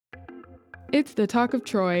It's the Talk of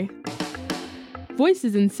Troy.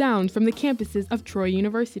 Voices and sounds from the campuses of Troy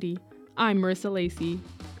University. I'm Marissa Lacey.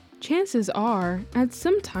 Chances are, at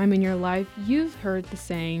some time in your life, you've heard the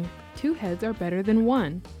saying, 2 heads are better than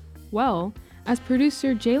 1. Well, as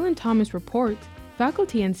producer Jalen Thomas reports,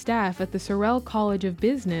 faculty and staff at the Sorrell College of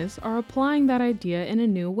Business are applying that idea in a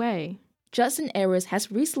new way. Justin Ayers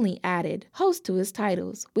has recently added host to his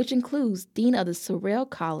titles, which includes Dean of the Sorrell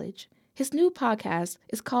College. His new podcast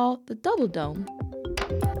is called The Double Dome.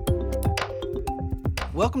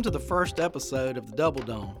 Welcome to the first episode of The Double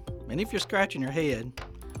Dome. And if you're scratching your head,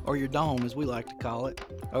 or your dome as we like to call it,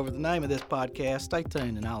 over the name of this podcast, stay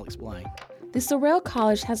tuned and I'll explain. The Sorrell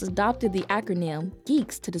College has adopted the acronym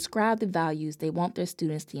GEEKS to describe the values they want their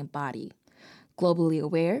students to embody. Globally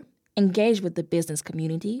aware, engaged with the business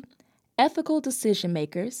community, ethical decision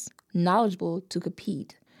makers, knowledgeable to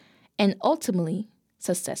compete, and ultimately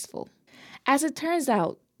successful. As it turns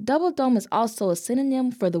out, Double Dome is also a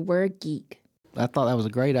synonym for the word geek. I thought that was a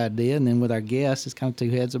great idea, and then with our guests, it's kind of 2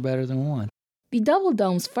 heads are better than 1. The Double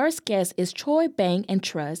Dome's first guest is Troy Bank and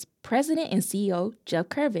Trust President and CEO Jeff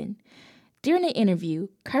Curvin. During the interview,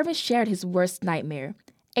 Curvin shared his worst nightmare,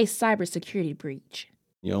 a cybersecurity breach.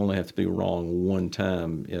 You only have to be wrong one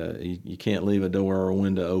time. You can't leave a door or a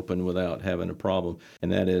window open without having a problem.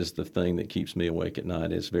 And that is the thing that keeps me awake at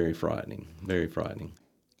night. It's very frightening, very frightening.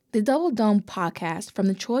 The Double Dome podcast from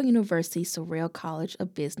the Troy University Sorrell College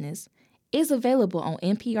of Business is available on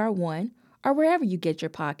NPR One or wherever you get your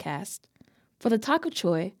podcasts. For the Talk of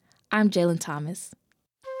Troy, I'm Jalen Thomas.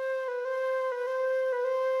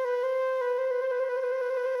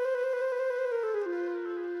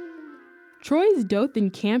 Troy's Dothan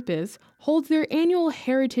campus holds their annual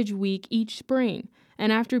Heritage Week each spring,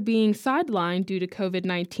 and after being sidelined due to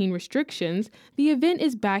COVID-19 restrictions, the event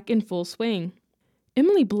is back in full swing.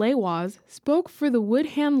 Emily Blawaz spoke for the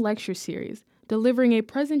Woodham Lecture Series, delivering a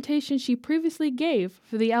presentation she previously gave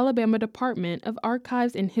for the Alabama Department of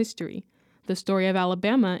Archives and History, the story of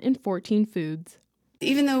Alabama in 14 foods.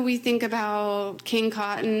 Even though we think about King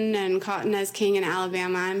Cotton and cotton as king in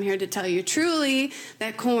Alabama, I'm here to tell you truly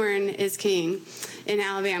that corn is king in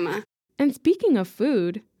Alabama. And speaking of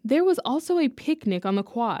food, there was also a picnic on the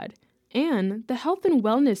quad, and the Health and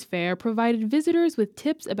Wellness Fair provided visitors with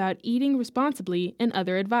tips about eating responsibly and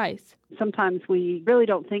other advice. Sometimes we really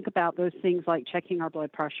don't think about those things like checking our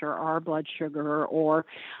blood pressure or our blood sugar or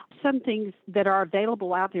some things that are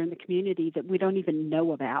available out there in the community that we don't even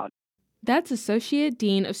know about. That's Associate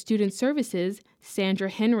Dean of Student Services, Sandra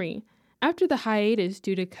Henry. After the hiatus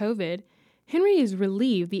due to COVID, Henry is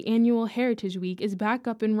relieved the annual Heritage Week is back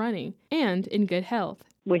up and running and in good health.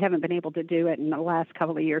 We haven't been able to do it in the last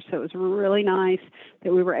couple of years, so it was really nice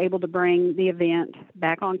that we were able to bring the event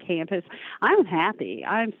back on campus. I'm happy.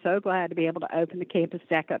 I'm so glad to be able to open the campus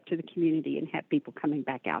back up to the community and have people coming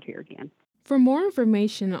back out here again. For more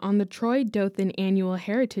information on the Troy Dothan Annual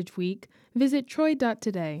Heritage Week, visit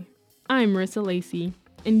troy.today. I'm Marissa Lacey,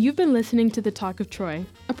 and you've been listening to The Talk of Troy,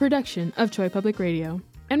 a production of Troy Public Radio.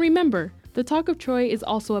 And remember, The Talk of Troy is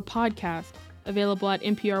also a podcast, available at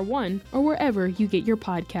NPR One or wherever you get your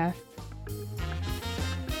podcasts.